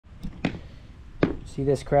See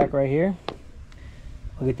this crack right here?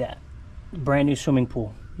 Look at that. Brand new swimming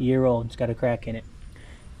pool, a year old. It's got a crack in it.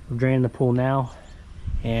 We're draining the pool now,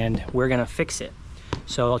 and we're gonna fix it.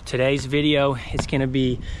 So today's video is gonna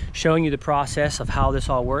be showing you the process of how this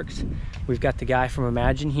all works. We've got the guy from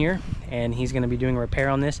Imagine here, and he's gonna be doing a repair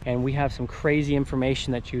on this. And we have some crazy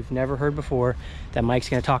information that you've never heard before that Mike's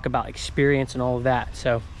gonna talk about, experience and all of that.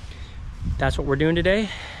 So that's what we're doing today.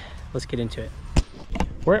 Let's get into it.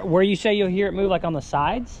 Where you say you'll hear it move, like on the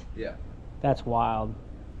sides? Yeah. That's wild.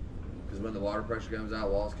 Because when the water pressure comes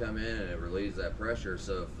out, walls come in and it relieves that pressure.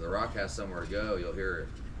 So if the rock has somewhere to go, you'll hear it.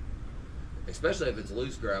 Especially if it's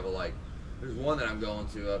loose gravel. Like there's one that I'm going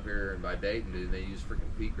to up here by Dayton, dude. They use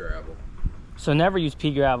freaking pea gravel. So never use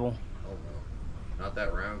pea gravel. Oh no, not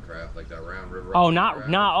that round crap, like that round river. Oh, not.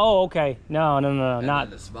 Oh, okay. No, and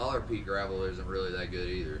not. The smaller pea gravel isn't really that good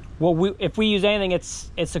either. Well, if we use anything,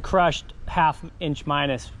 it's a crushed 1/2 inch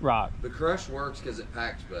minus rock. The crush works because it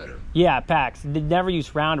packs better. Yeah, it packs. They never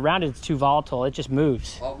use round. Round is too volatile. It just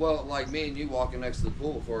moves. Oh, well, like me and you walking next to the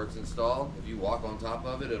pool before it's installed, if you walk on top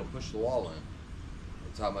of it, it'll push the wall in.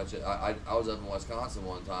 That's how much I was up in Wisconsin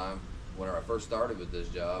one time when I first started with this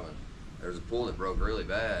job, and there was a pool that broke really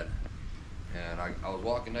bad. And I was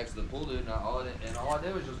walking next to the pool, dude, and all I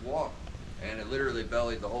did was just walk. And it literally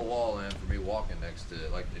bellied the whole wall in for me walking next to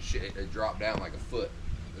it. Like it dropped down like a foot.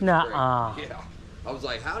 Nuh-uh. Yeah. I was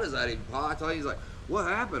like, how does that even pop? I told you, he's like, what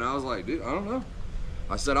happened? I was like, dude, I don't know.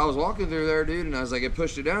 I said, I was walking through there, dude, and I was like, it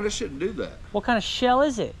pushed it down. It shouldn't do that. What kind of shell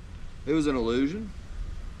is it? It was an illusion.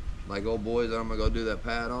 Like old boys that I'm gonna go do that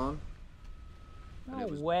pad on. No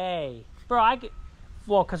way. Bro, I could,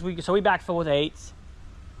 well, cause we backfill with 8s.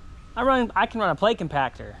 I can run a plate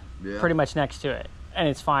compactor pretty much next to it, and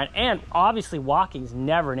it's fine. And obviously walking's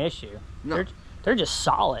never an issue. No. They're just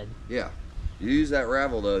solid. Yeah. You use that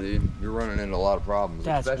gravel though, dude, you're running into a lot of problems.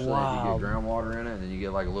 That's especially wild. if you get groundwater in it and then you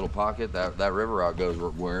get like a little pocket, that river rock goes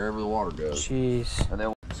wherever the water goes. Jeez. And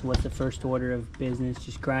then So what's the first order of business?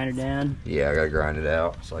 Just grind it down? yeah, I gotta grind it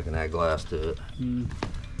out so I can add glass to it.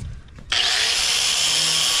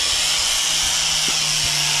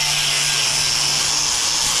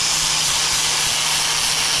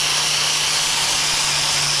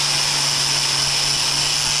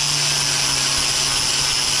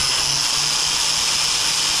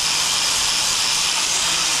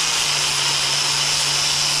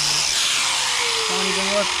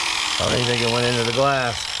 I don't even think it went into the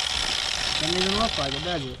glass. Doesn't even look like it,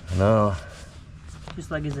 does it? No. Just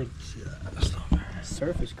like it's a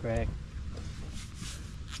surface crack.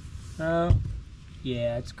 Oh,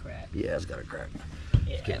 yeah, it's cracked. Yeah, it's got a crack.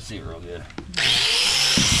 Yeah. Can't see it real good.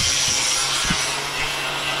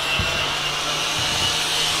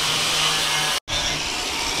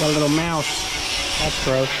 Got a little mouse. That's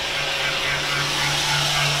gross.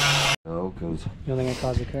 No, cause You don't think it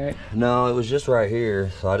caused a crack? no, it was just right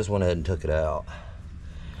here, so I just went ahead and took it out.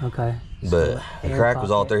 Okay. But So, the air crack was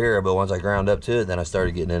all pocket. through here, but once I ground up to it, then I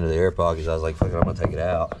started getting into the air pockets. I was like, fuck it, I'm gonna take it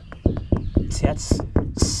out. See, that's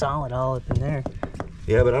solid all up in there.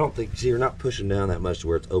 Yeah, but I don't think, see, you're not pushing down that much to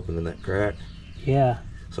where it's opening that crack. Yeah.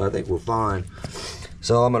 So I think we're fine.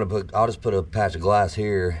 So I'll just put a patch of glass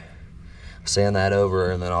here, sand that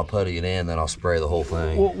over, and then I'll putty it in, then I'll spray the whole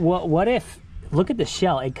thing. What if, look at the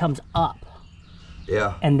shell, it comes up.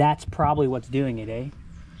 Yeah. And that's probably what's doing it, eh?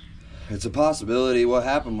 It's a possibility. What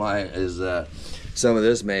happened is that some of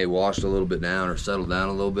this may have washed a little bit down or settled down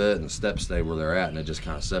a little bit, and the steps stayed where they're at, and it just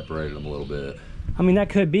kind of separated them a little bit. I mean, that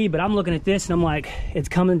could be, but I'm looking at this and I'm like, it's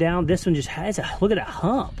coming down. This one just has a, look at that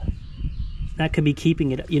hump. That could be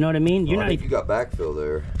keeping it, you know what I mean? I think you got backfill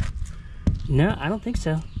there. No, I don't think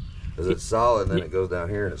so. Because it's solid, and then it goes down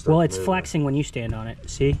here and it starts Well, it's moving. flexing when you stand on it.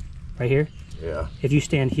 See? Right here? Yeah. If you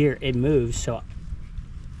stand here, it moves, so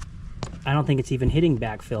I don't think it's even hitting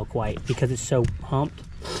backfill quite because it's so humped.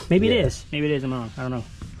 Maybe it is. Maybe it is. I'm wrong. I don't know.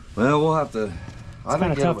 Well, we'll have to. It's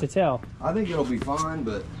kind of tough to tell. I think it'll be fine,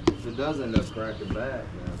 but if it does end up cracking back,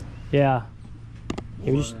 Yeah.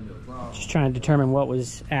 we'll We're run into a problem. just trying to determine what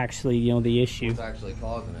was actually, you know, the issue. What's actually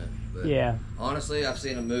causing it. But Yeah. honestly, I've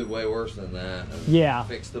seen them move way worse than that. And Yeah.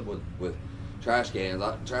 fixed them with trash cans.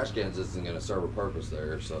 Trash cans isn't going to serve a purpose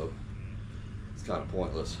there, so it's kind of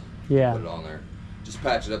pointless. Yeah. Put it on there. Just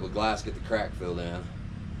patch it up with glass, get the crack filled in.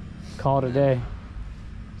 Call it a day.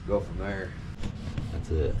 Go from there.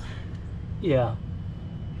 That's it. Yeah.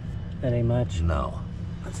 That ain't much. No.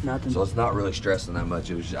 That's nothing. So it's not really stressing that much.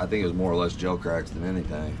 It was, I think it was more or less gel cracks than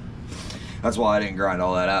anything. That's why I didn't grind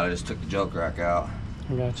all that out. I just took the gel crack out.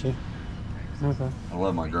 I got you. Okay. I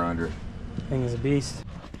love my grinder. Thing is a beast.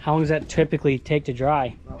 How long does that typically take to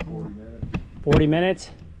dry? About 40 minutes. 40 minutes?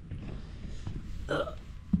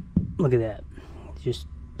 Look at that. just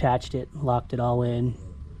patched it, locked it all in,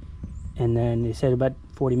 and then they said about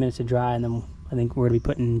 40 minutes to dry, and then I think we're gonna be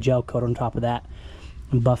putting gel coat on top of that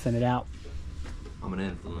and buffing it out. I'm gonna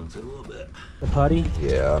influence it a little bit. The putty?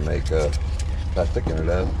 Yeah, I thicken it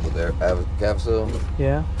up with their capsule.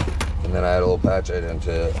 Yeah. And then I add a little patch aid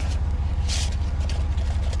into it.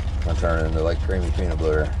 I turn it into like creamy peanut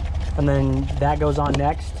butter. And then that goes on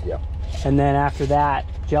next? Yeah. And then after that,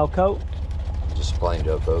 gel coat? Just plain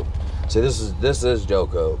gel coat. See, this is gel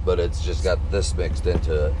coat, but it's just got this mixed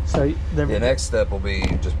into it. So the next step will be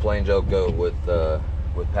just plain gel coat with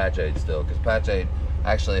patch aid still, because patch aid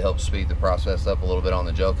actually helps speed the process up a little bit on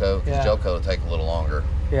the gel coat, because gel coat will take a little longer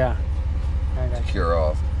to cure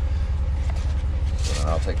off. So then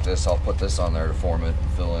I'll take this, I'll put this on there to form it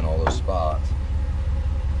and fill in all those spots.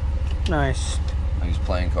 Nice. I use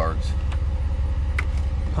playing cards.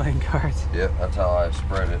 Playing cards. Yep, that's how I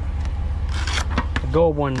spread it. The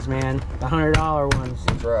gold ones, man. The $100 ones.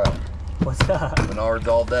 That's right. What's up? Menards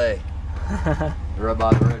all day. They're up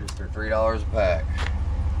by the register, $3 a pack.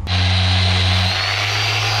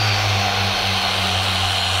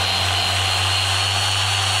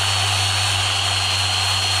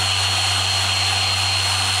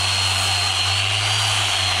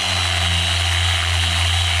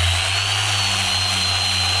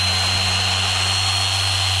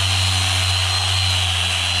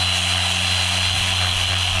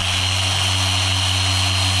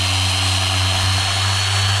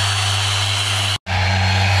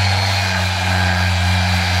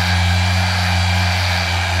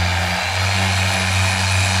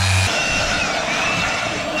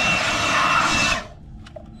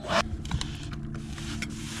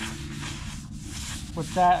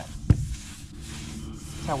 What's that?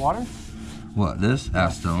 Is that water? What, this?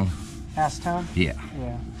 Acetone. Acetone? Yeah.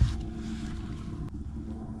 Yeah.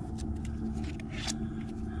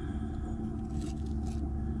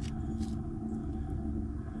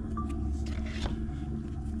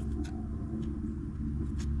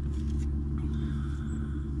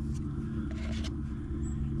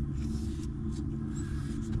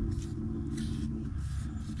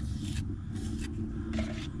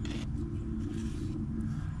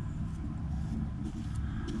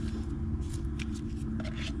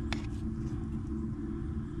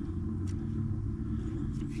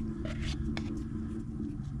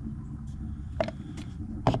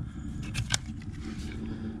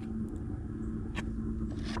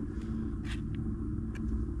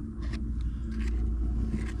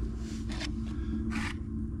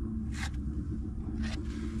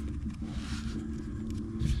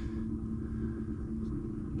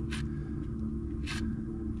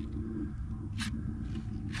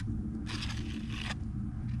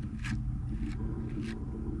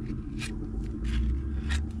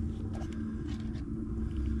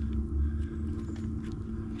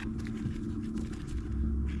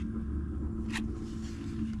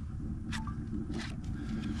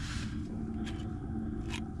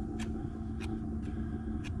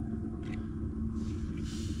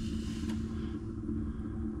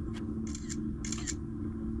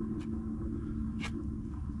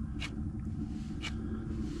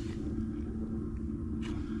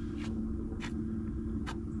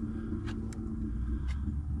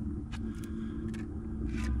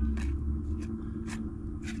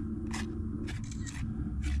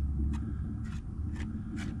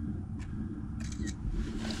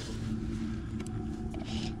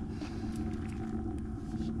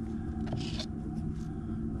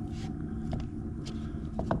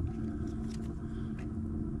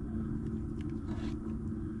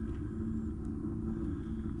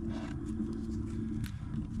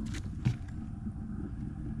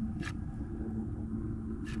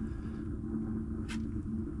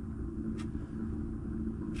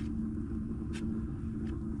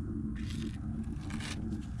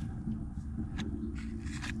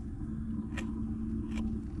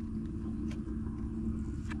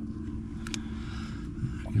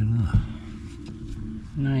 Good enough.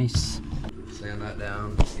 Nice. Sand that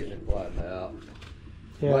down, getting it flattened out.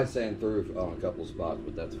 Yeah. Might sand through on a couple spots,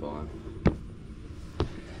 but that's fine.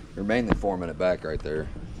 You're mainly forming it back right there.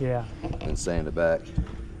 Yeah. And sand it back.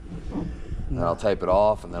 And then I'll tape it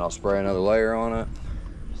off, and then I'll spray another layer on it.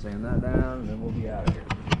 Sand that down, and then we'll be out of here.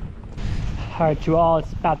 All right, you all,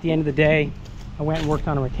 it's about the end of the day. I went and worked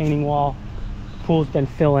on a retaining wall. Pool's been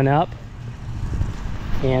filling up.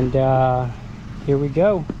 And here we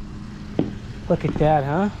go. Look at that,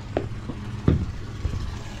 huh?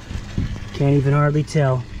 Can't even hardly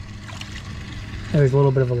tell. There's a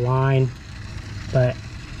little bit of a line, but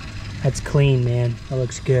that's clean, man. That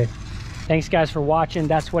looks good. Thanks guys for watching.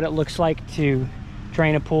 That's what it looks like to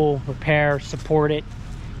drain a pool, repair, support it.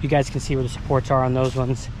 You guys can see where the supports are on those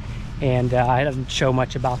ones. And I don't show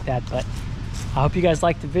much about that, but I hope you guys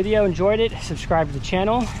liked the video, enjoyed it. Subscribe to the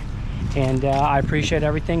channel, and I appreciate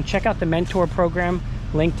everything. Check out the mentor program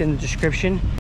linked in the description.